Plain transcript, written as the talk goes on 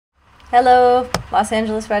Hello, Los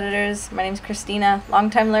Angeles Redditors. My name's Christina,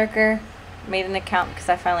 longtime lurker. Made an account because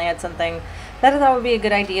I finally had something that I thought would be a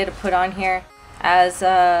good idea to put on here as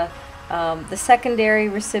the secondary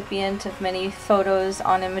recipient of many photos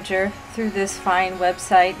on Imager through this fine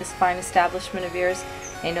website, this fine establishment of yours.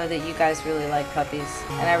 I know that you guys really like puppies,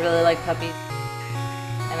 and I really like puppies,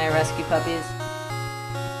 and I rescue puppies.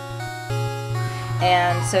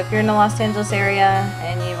 And so if you're in the Los Angeles area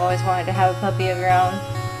and you've always wanted to have a puppy of your own,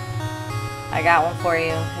 I got one for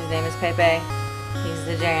you. His name is Pepe. He's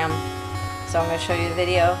the jam. So I'm going to show you a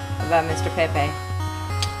video about Mr. Pepe.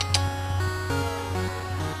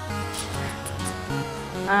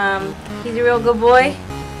 He's a real good boy.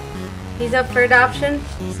 He's up for adoption.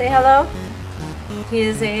 Say hello. He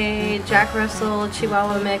is a Jack Russel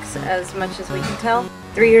chihuahua mix as much as we can tell.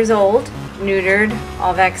 3 years old, neutered,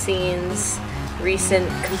 all vaccines, recent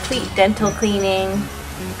complete dental cleaning,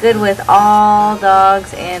 good with all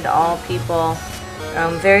dogs and all people.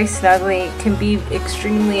 Very snuggly, can be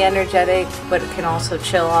extremely energetic, but it can also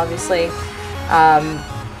chill, obviously.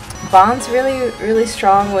 Bonds really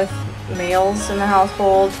strong with males in the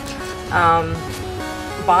household.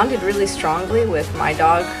 Bonded really strongly with my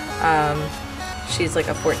dog. She's like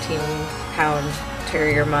a 14-pound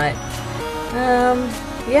terrier mutt.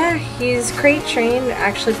 Yeah, he's crate trained,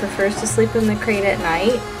 actually prefers to sleep in the crate at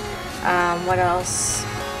night. What else?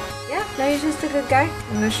 Yeah, no, he's just a good guy.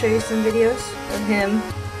 I'm going to show you some videos of him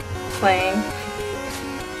playing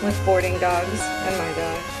with boarding dogs and my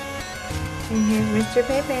dog. And here's Mr.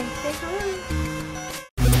 Pepe. Say hello.